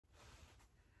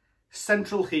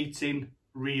central heating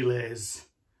relays.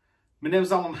 My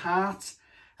name's Alan Hart,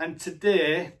 and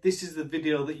today this is the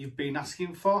video that you've been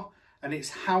asking for, and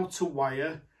it's how to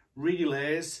wire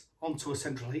relays onto a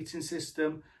central heating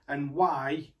system and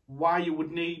why you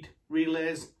would need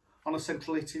relays on a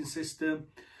central heating system.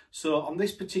 So on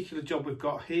this particular job we've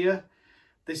got here,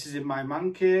 this is in my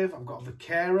man cave. I've got a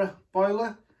Vaquera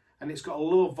boiler and it's got a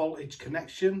low voltage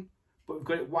connection, but we've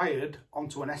got it wired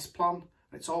onto an S-plan,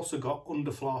 and it's also got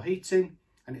underfloor heating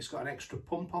and it's got an extra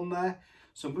pump on there.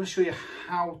 So I'm going to show you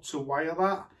how to wire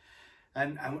that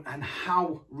and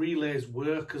how relays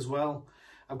work as well.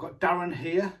 I've got Darren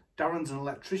here. Darren's an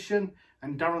electrician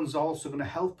and Darren's also going to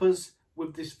help us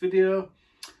with this video.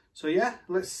 So yeah,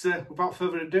 let's without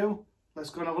further ado,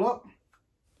 let's go and have a look.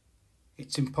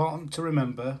 It's important to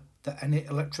remember that any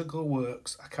electrical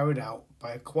works are carried out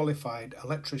by a qualified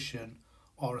electrician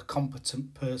or a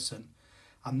competent person,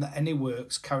 and that any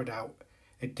works carried out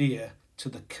adhere to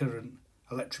the current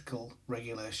electrical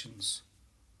regulations.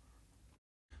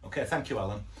 Okay, thank you,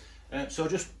 Alan. So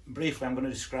just briefly, I'm going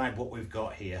to describe what we've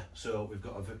got here. So we've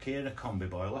got a Vaquera combi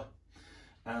boiler,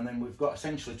 and then we've got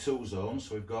essentially two zones.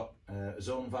 So we've got a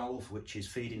zone valve which is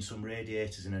feeding some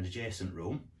radiators in an adjacent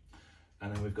room,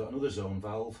 and then we've got another zone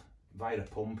valve via a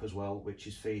pump as well, which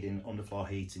is feeding underfloor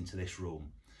heat into this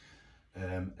room.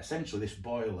 Essentially, this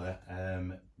boiler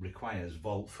requires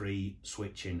volt-free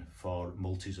switching for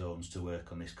multi-zones to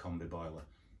work on this combi boiler.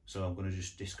 So I'm going to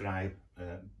just describe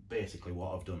basically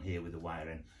what I've done here with the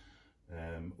wiring.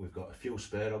 We've got a few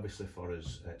spare, obviously, for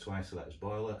us to isolate this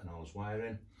boiler and all this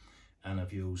wiring, and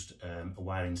I've used a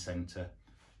wiring centre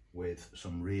with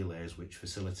some relays which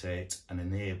facilitate and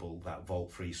enable that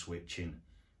volt-free switching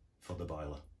for the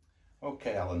boiler.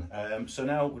 Okay, Alan, so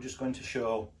now we're just going to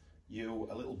show you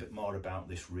a little bit more about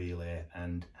this relay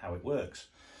and how it works.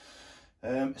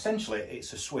 Essentially,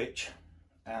 it's a switch,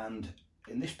 and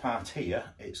in this part here,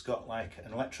 it's got like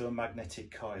an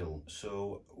electromagnetic coil.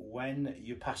 So when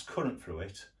you pass current through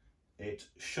it, it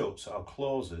shuts or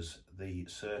closes the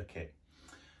circuit.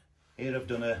 Here I've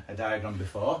done a diagram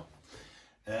before.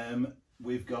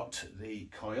 We've got the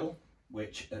coil,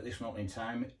 which at this moment in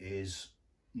time is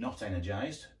not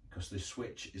energized because the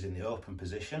switch is in the open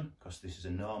position, because this is a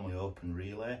normally open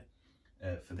relay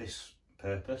for this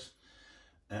purpose.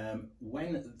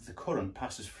 When the current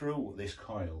passes through this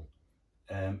coil,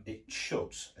 it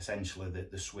shuts essentially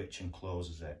the switch and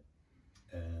closes it.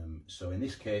 So in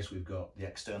this case, we've got the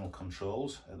external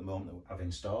controls at the moment that I've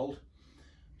installed.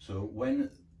 So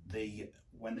when the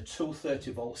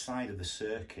 230 volt side of the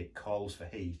circuit calls for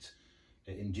heat,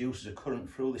 it induces a current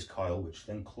through this coil, which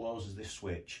then closes this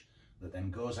switch, that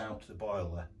then goes out to the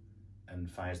boiler and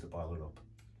fires the boiler up.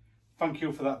 Thank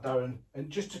you for that, Darren. And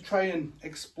just to try and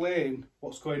explain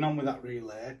what's going on with that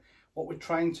relay, what we're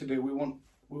trying to do, we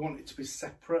want it to be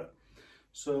separate.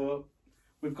 So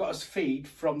we've got a feed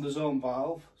from the zone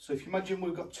valve. So if you imagine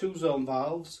we've got two zone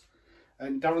valves,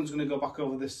 and Darren's going to go back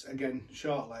over this again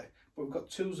shortly, but we've got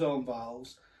two zone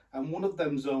valves, and one of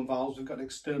them zone valves we've got an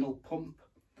external pump.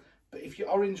 But if your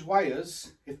orange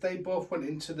wires, if they both went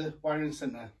into the wiring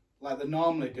centre like they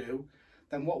normally do,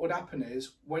 then what would happen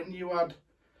is when you had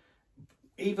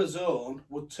either zone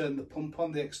would turn the pump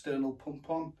on, the external pump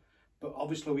on, but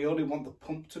obviously we only want the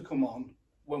pump to come on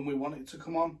when we want it to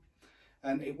come on,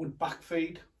 and it would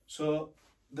backfeed. So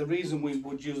the reason we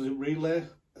would use a relay.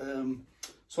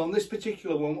 So on this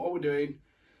particular one, what we're doing,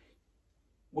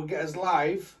 we'll get us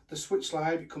live, the switch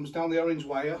live, it comes down the orange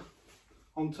wire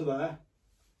onto there,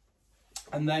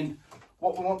 and then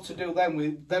what we want to do then,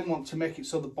 we then want to make it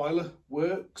so the boiler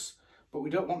works, but we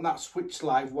don't want that switch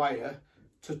live wire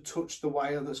to touch the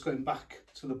wire that's going back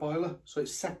to the boiler. So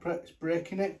it's separate, it's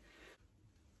breaking it.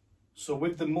 So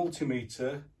with the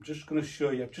multimeter, I'm just going to show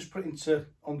you, I've just put it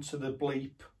onto the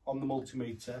bleep on the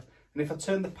multimeter, and if I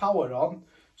turn the power on,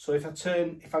 so if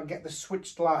I get the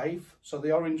switched live, so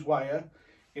the orange wire,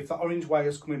 if the orange wire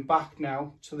is coming back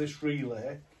now to this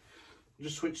relay, I'll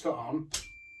just switch that on,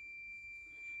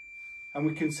 and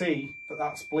we can see that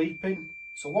that's bleeping.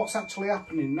 So what's actually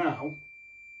happening now,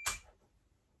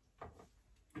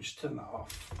 just turn that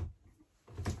off.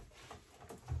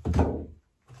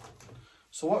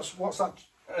 So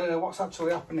what's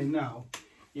actually happening now,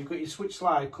 you've got your switch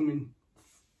live coming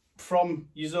from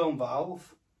your zone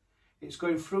valve, it's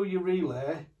going through your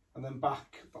relay and then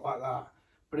back like that,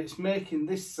 but it's making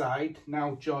this side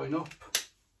now join up.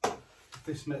 If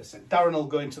this makes sense. Darren will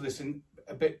go into this in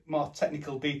a bit more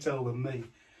technical detail than me,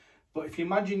 but if you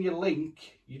imagine your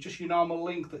link, just your normal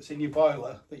link that's in your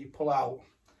boiler that you pull out,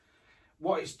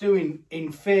 what it's doing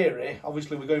in theory,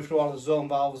 obviously we're going through all the zone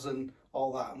valves and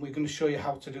all that, and we're going to show you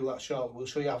how to do that shortly. We'll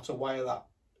show you how to wire that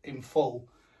in full.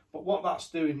 But what that's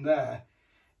doing there,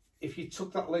 if you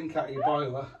took that link out of your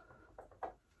boiler,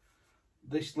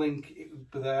 this link, it would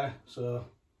be there. So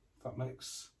if that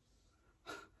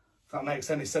makes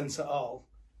any sense at all.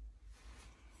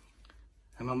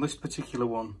 And on this particular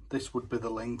one, this would be the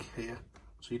link here.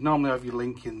 So you'd normally have your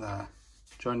link in there,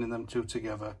 joining them two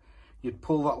together. You'd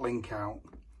pull that link out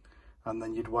and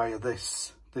then you'd wire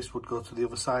this. This would go to the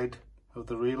other side of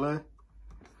the relay.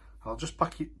 I'll just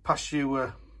pass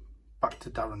you back to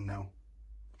Darren now.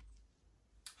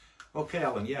 Okay,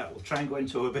 Alan, yeah, we'll try and go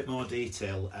into a bit more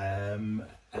detail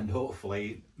and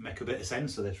hopefully make a bit of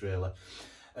sense of this really.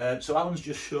 So Alan's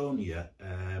just shown you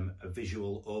a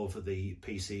visual over the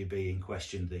PCB in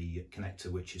question, the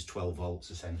connector, which is 12 volts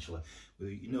essentially.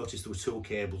 You notice there were two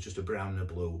cables, just a brown and a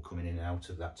blue, coming in and out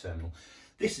of that terminal.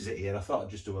 This is it here. I thought I'd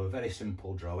just do a very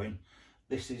simple drawing.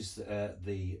 This is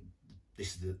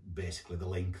basically the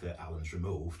link that Alan's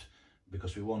removed,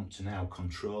 because we want to now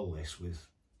control this with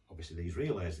obviously these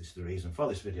relays. This is the reason for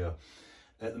this video.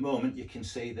 At the moment you can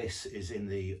see this is in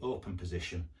the open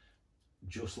position,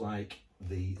 just like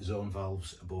the zone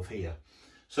valves above here.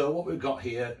 So what we've got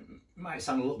here might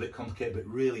sound a little bit complicated, but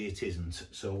really it isn't.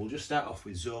 So we'll just start off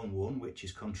with zone 1, which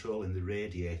is controlling the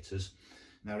radiators.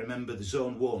 Now remember, the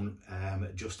zone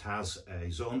 1 just has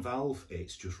a zone valve.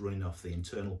 It's just running off the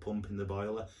internal pump in the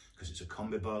boiler, because it's a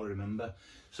combi boiler, remember.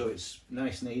 So it's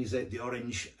nice and easy. The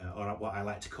orange, or what I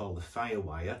like to call the fire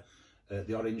wire,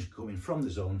 the orange coming from the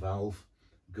zone valve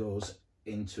goes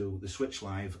into the switch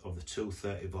live of the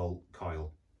 230 volt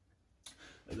coil.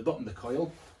 At the bottom of the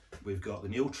coil, we've got the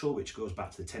neutral, which goes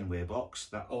back to the 10-way box.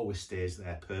 That always stays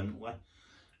there permanently.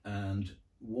 And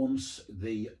once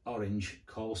the orange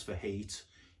calls for heat,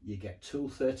 you get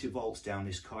 230 volts down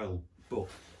this coil. But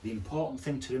the important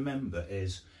thing to remember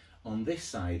is, on this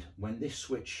side, when this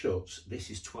switch shuts, this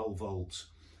is 12 volts.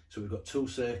 So we've got two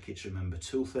circuits, remember,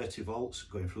 230 volts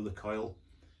going through the coil,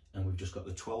 and we've just got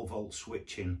the 12 volt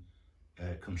switching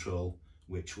control,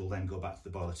 which will then go back to the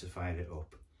boiler to fire it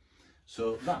up.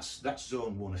 So that's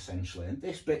zone 1 essentially, and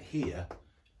this bit here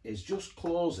is just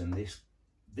closing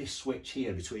this switch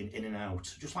here between in and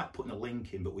out, just like putting a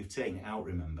link in, but we've taken it out,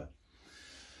 remember.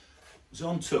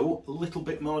 Zone 2, a little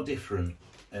bit more different,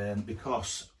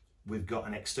 because we've got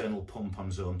an external pump on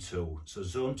zone 2. So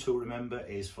zone 2, remember,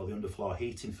 is for the underfloor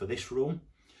heating for this room,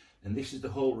 and this is the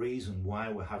whole reason why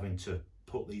we're having to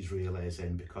put these relays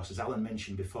in, because as Alan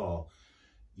mentioned before,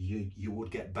 you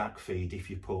would get backfeed if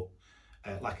you put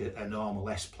like a normal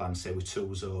S-plan, say with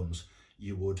 2 zones.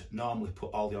 You would normally put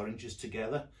all the oranges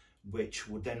together, which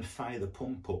would then fire the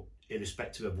pump up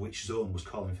irrespective of which zone was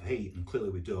calling for heat, and clearly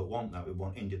we don't want that. We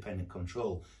want independent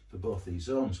control for both these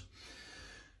zones.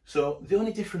 So the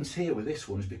only difference here with this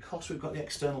one is, because we've got the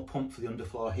external pump for the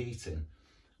underfloor heating,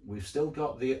 we've still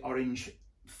got the orange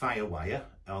fire wire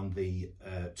on the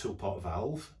 2-pot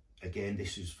valve. Again,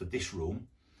 this is for this room,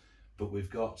 but we've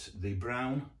got the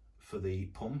brown for the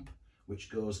pump, which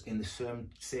goes in the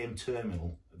same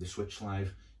terminal of the switch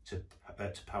live to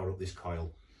power up this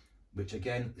coil, which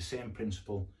again, the same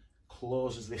principle,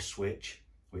 closes this switch,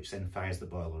 which then fires the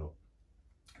boiler up.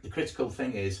 The critical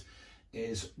thing is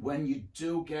when you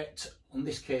do get, in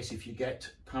this case, if you get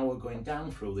power going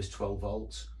down through this 12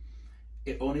 volts,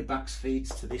 it only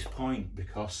backfeeds to this point,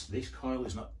 because this coil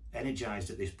is not energized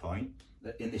at this point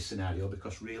in this scenario,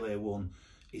 because relay 1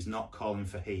 is not calling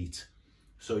for heat.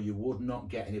 So you would not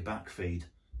get any backfeed.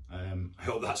 I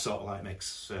hope that sort of like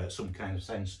makes some kind of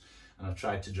sense, and I've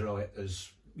tried to draw it as,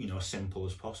 you know, simple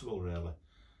as possible really.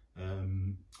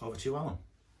 Over to you, Alan.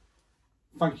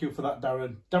 Thank you for that,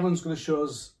 Darren. Darren's going to show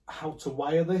us how to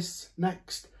wire this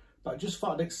next, but I just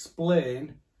thought I'd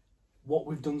explain what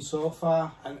we've done so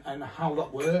far and how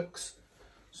that works.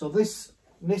 So this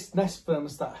Nest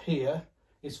thermostat here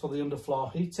is for the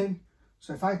underfloor heating.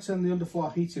 So if I turn the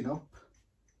underfloor heating up,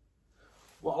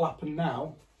 what will happen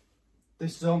now,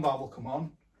 this zone valve will come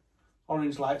on,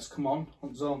 orange lights come on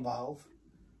zone valve.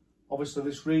 Obviously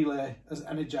this relay is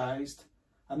energised,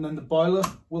 and then the boiler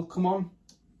will come on.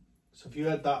 So if you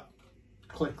heard that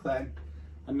click then,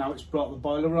 and now it's brought the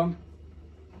boiler on.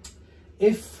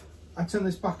 If I turn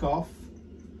this back off,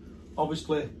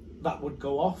 obviously that would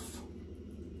go off.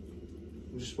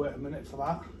 Just wait a minute for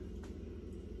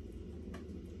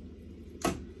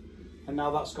that. And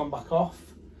now that's gone back off.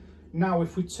 Now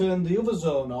if we turn the other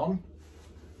zone on,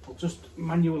 I'll just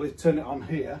manually turn it on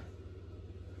here.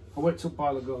 I'll wait till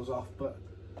boiler goes off, but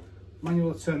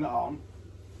manually turn it on.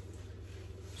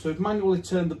 So we've manually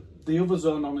turned the other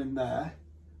zone on in there,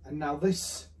 and now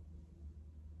this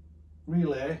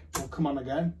relay will come on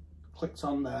again, clicked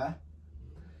on there.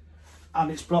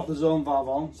 and it's brought the zone valve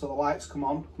on, so the lights come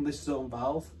on this zone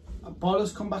valve.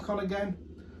 Boilers come back on again.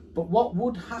 But what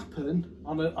would happen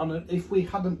if we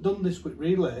hadn't done this with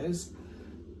relays,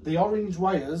 the orange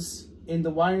wires in the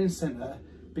wiring centre,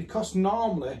 because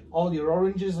normally all your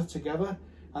oranges are together,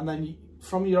 and then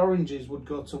from your oranges would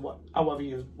go to however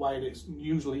you wired it,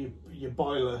 usually your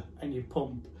boiler and your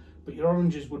pump, but your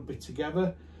oranges would be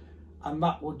together, and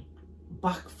that would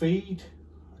back feed.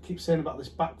 I keep saying about this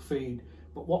back feed,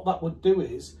 but what that would do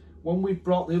is, when we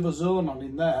brought the other zone on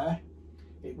in there,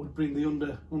 it would bring the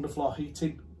underfloor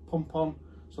heating pump on.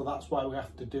 So that's why we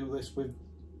have to do this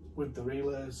with the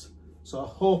relays. So I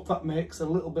hope that makes a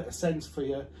little bit of sense for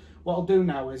you. What I'll do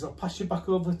now is I'll pass you back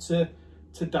over to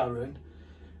Darren,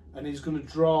 and he's going to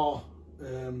draw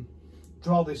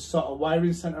this sort of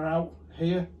wiring centre out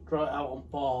here, draw it out on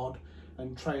board,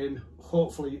 and try and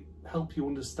hopefully help you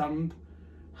understand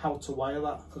how to wire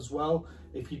that as well.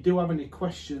 If you do have any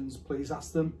questions, please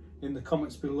ask them in the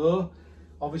comments below.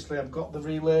 Obviously I've got the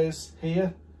relays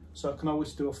here, so I can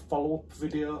always do a follow-up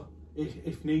video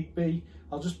if need be.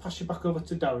 I'll just pass you back over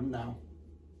to Darren now.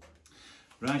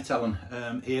 Right,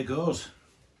 Alan, here goes.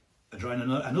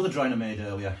 Another drawing I made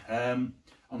earlier.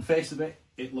 On face of it,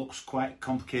 it looks quite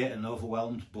complicated and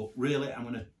overwhelmed, but really I'm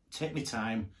going to take my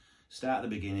time, start at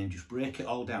the beginning, just break it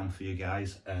all down for you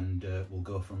guys, and we'll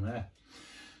go from there.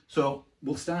 So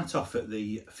we'll start off at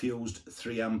the fused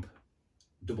 3 amp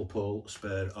double pole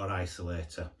spur or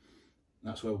isolator.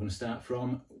 That's where we're going to start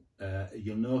from.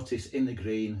 You'll notice in the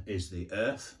green is the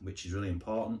earth, which is really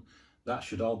important. That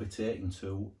should all be taken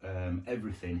to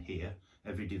everything here,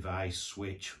 every device,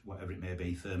 switch, whatever it may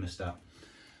be, thermostat.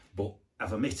 But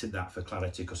I've omitted that for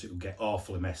clarity because it will get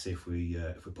awfully messy if we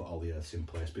put all the earths in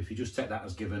place. But if you just take that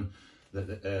as given, that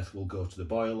the earth will go to the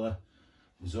boiler,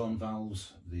 the zone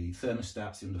valves, the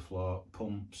thermostats, the underfloor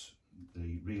pumps,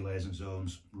 the relays and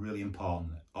zones, really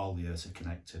important that all the earths are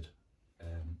connected.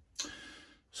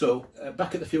 So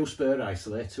back at the fuel spur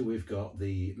isolator, we've got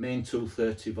the main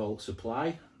 230 volt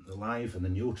supply, the live and the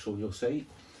neutral. You'll see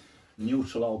the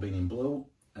neutral all being in blue,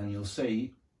 and you'll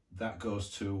see that goes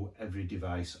to every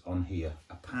device on here,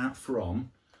 apart from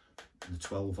the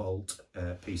 12 volt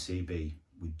PCB.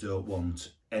 We don't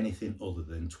want anything other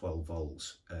than 12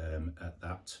 volts at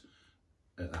that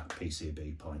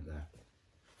PCB point there.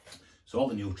 So all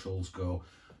the neutrals go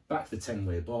back to the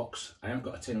 10-way box. I haven't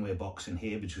got a 10-way box in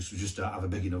here because we just don't have a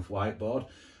big enough whiteboard,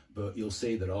 but you'll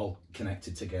see they're all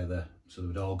connected together, so they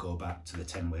would all go back to the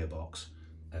 10-way box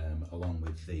along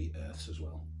with the earths as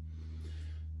well.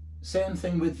 Same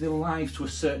thing with the live to a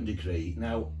certain degree.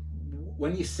 Now,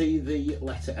 when you see the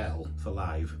letter L for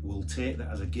live, we'll take that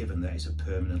as a given that it's a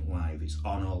permanent live, it's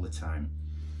on all the time.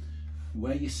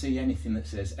 Where you see anything that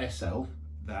says SL,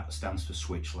 that stands for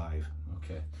switch live,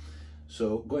 okay?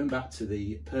 So going back to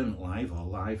the permanent live or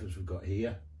live as we've got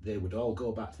here, they would all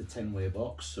go back to the 10-way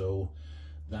box. So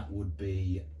that would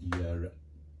be your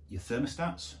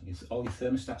thermostats. All your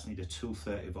thermostats need a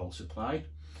 230 volt supply.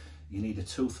 You need a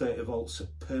 230 volts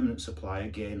permanent supply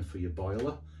again for your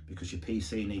boiler, because your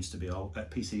PC needs to be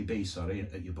PCB, sorry,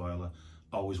 at your boiler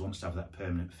always wants to have that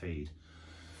permanent feed.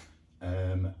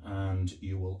 And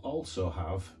you will also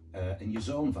have in your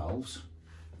zone valves,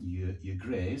 your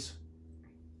greys,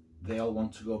 they all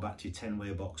want to go back to your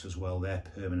 10-way box as well, they're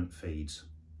permanent feeds.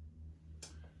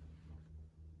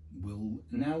 We'll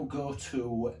now go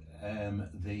to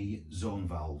the zone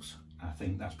valves. I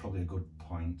think that's probably a good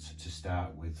point to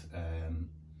start with.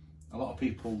 A lot of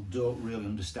people don't really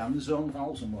understand the zone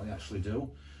valves and what they actually do,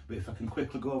 but if I can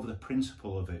quickly go over the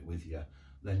principle of it with you,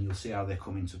 then you'll see how they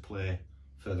come into play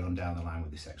further on down the line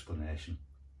with this explanation.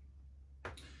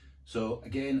 So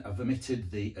again, I've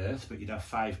omitted the earth, but you'd have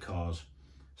 5 cores.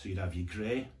 So you'd have your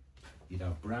grey, you'd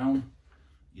have brown,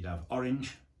 you'd have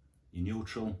orange, your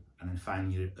neutral, and then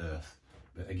finally your earth.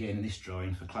 But again, in this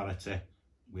drawing, for clarity,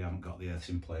 we haven't got the earths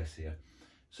in place here.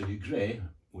 So your grey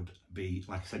would be,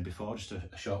 like I said before, just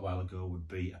a short while ago, would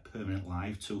be a permanent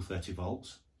live, 230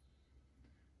 volts.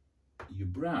 Your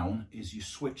brown is your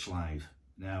switch live.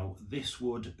 Now, this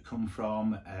would come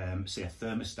from, say, a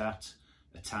thermostat,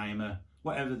 a timer,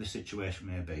 whatever the situation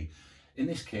may be. In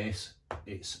this case,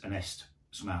 it's an Nest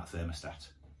smart thermostat.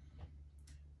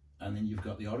 And then you've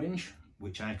got the orange,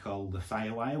 which I call the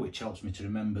fire wire, which helps me to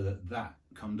remember that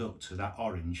conductor, that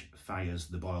orange, fires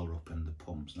the boiler up and the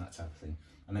pumps and that type of thing.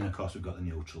 And then of course we've got the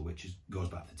neutral, which goes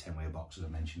back to the 10-way box, as I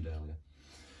mentioned earlier.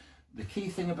 The key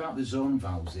thing about the zone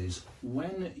valves is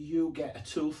when you get a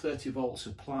 230 volt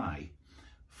supply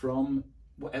from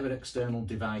whatever external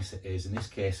device it is, in this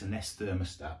case a Nest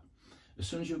thermostat, as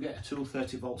soon as you get a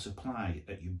 230 volt supply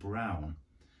at your brown,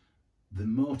 the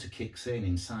motor kicks in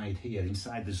inside here,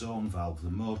 inside the zone valve. The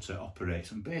motor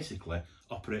operates and basically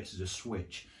operates as a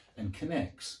switch and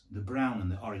connects the brown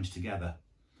and the orange together.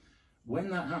 When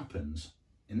that happens,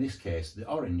 in this case, the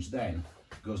orange then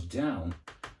goes down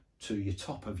to your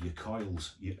top of your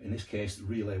coils, in this case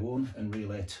relay 1 and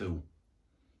relay 2,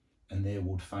 and they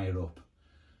would fire up.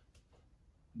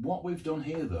 What we've done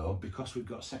here though, because we've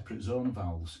got separate zone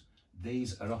valves,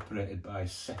 these are operated by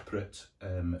separate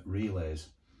relays.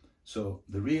 So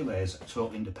the relays are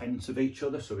totally independent of each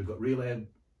other. So we've got relay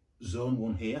zone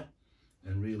 1 here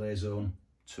and relay zone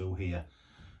 2 here.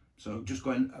 So just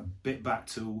going a bit back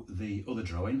to the other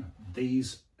drawing,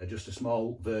 these are just a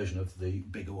small version of the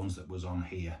bigger ones that was on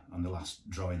here on the last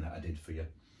drawing that I did for you.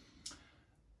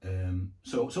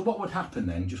 So what would happen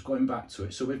then, just going back to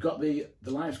it, so we've got the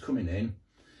lives coming in.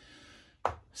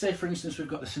 Say for instance we've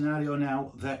got the scenario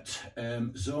now that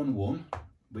zone 1,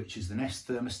 which is the nest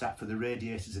thermostat for the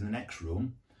radiators in the next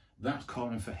room, that's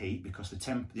calling for heat because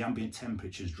the ambient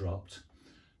temperature's dropped.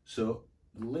 So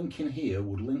the link in here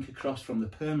would link across from the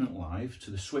permanent live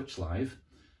to the switch live,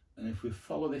 and if we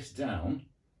follow this down,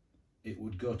 it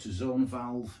would go to zone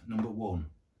valve number 1,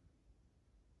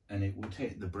 and it would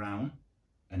hit the brown,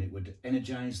 and it would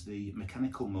energise the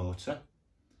mechanical motor,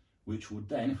 which would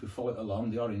then, if we follow it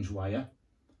along the orange wire,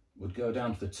 would go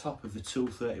down to the top of the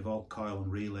 230 volt coil on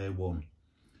relay 1,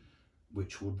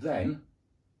 which would then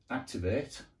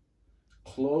activate,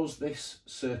 close this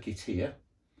circuit here,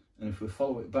 and if we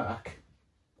follow it back,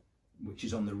 which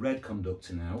is on the red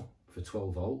conductor now for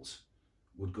 12 volts,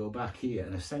 would go back here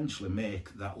and essentially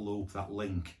make that loop, that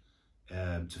link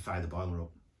to fire the boiler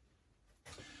up.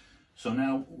 So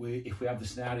now if we have the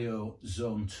scenario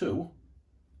zone 2,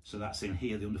 so that's in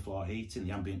here, the underfloor heating,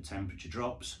 the ambient temperature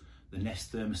drops, the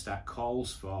nest thermostat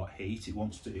calls for heat, it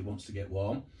wants to get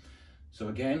warm. So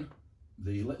again,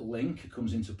 the little link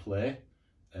comes into play,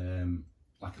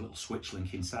 like a little switch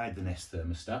link inside the nest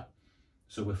thermostat.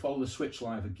 So we follow the switch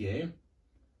live again.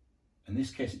 In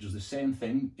this case, it does the same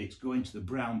thing. It's going to the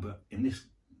brown, but in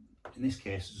this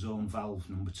case, zone valve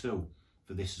number 2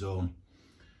 for this zone.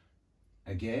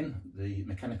 Again, the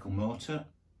mechanical motor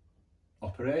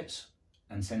operates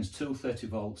and sends 230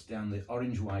 volts down the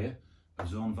orange wire of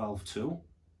zone valve 2,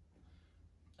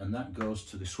 and that goes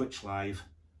to the switch live,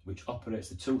 which operates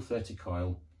the 230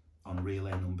 coil on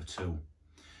relay number 2.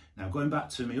 Now, going back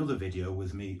to my other video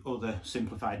with my other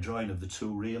simplified drawing of the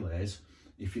 2 relays,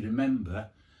 if you remember,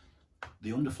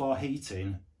 the underfloor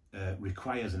heating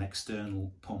requires an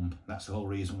external pump. That's the whole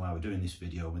reason why we're doing this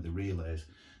video with the relays.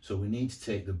 So we need to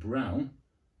take the brown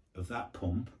of that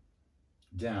pump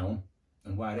down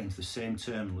and wire it into the same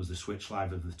terminal as the switch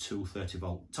live of the 230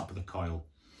 volt top of the coil.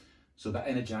 So that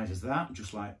energizes that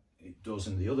just like it does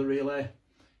in the other relay.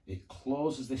 It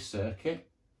closes this circuit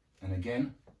and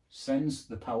again sends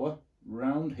the power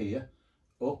round here,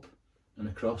 up and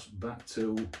across back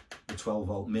to the 12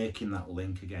 volt, making that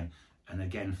link again, and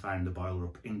again firing the boiler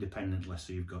up independently.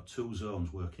 So you've got 2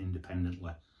 zones working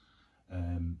independently,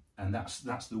 and that's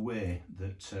the way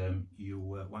that you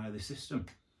wire the system.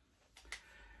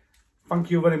 Thank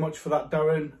you very much for that,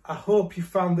 Darren. I hope you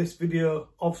found this video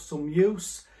of some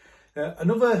use.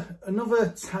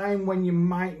 Another time when you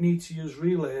might need to use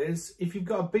relays, if you've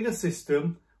got a bigger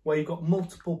system where you've got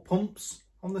multiple pumps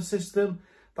on the system,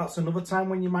 that's another time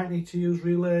when you might need to use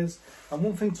relays. And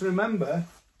one thing to remember,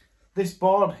 this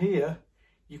board here,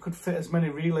 you could fit as many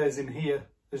relays in here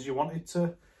as you wanted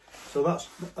to. So that's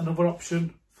another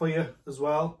option for you as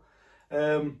well.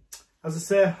 As I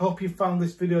say, I hope you found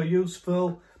this video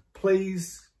useful.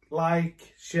 Please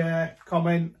like, share,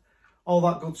 comment, all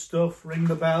that good stuff, ring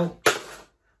the bell,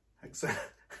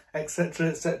 etc,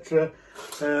 etc.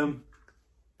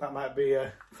 That might be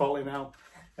falling out.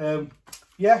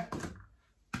 Yeah,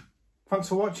 thanks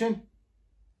for watching.